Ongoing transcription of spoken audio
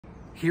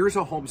Here's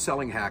a home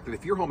selling hack that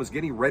if your home is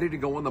getting ready to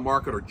go on the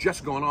market or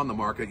just gone on the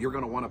market, you're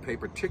going to want to pay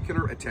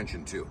particular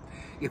attention to.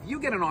 If you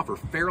get an offer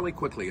fairly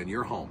quickly in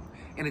your home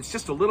and it's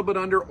just a little bit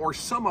under or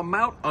some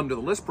amount under the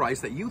list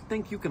price that you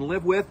think you can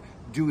live with,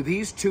 do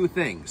these two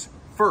things.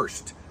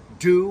 First,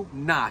 do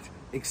not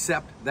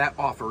accept that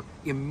offer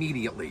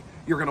immediately.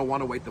 You're going to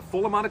want to wait the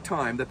full amount of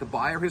time that the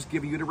buyer has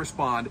given you to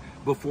respond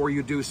before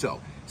you do so.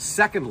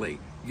 Secondly,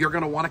 you're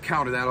going to want to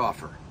counter that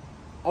offer.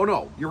 Oh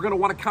no, you're going to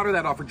want to counter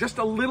that offer just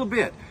a little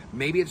bit.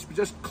 Maybe it's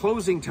just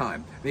closing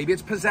time. Maybe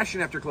it's possession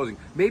after closing.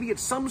 Maybe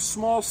it's some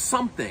small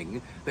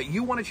something that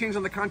you want to change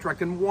on the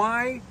contract. And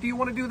why do you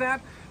want to do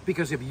that?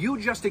 Because if you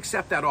just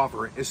accept that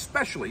offer,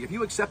 especially if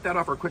you accept that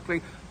offer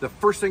quickly, the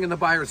first thing in the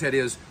buyer's head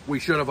is, we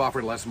should have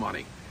offered less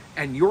money.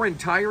 And your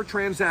entire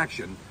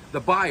transaction, the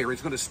buyer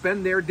is going to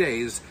spend their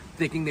days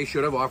thinking they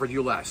should have offered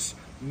you less.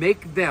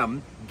 Make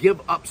them give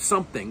up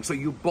something so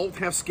you both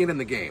have skin in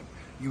the game.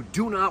 You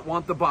do not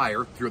want the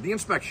buyer, through the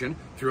inspection,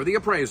 through the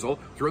appraisal,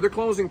 through the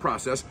closing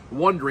process,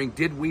 wondering,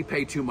 did we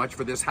pay too much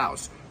for this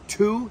house?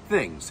 Two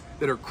things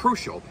that are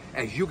crucial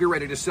as you get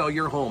ready to sell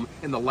your home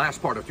in the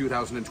last part of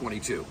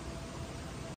 2022.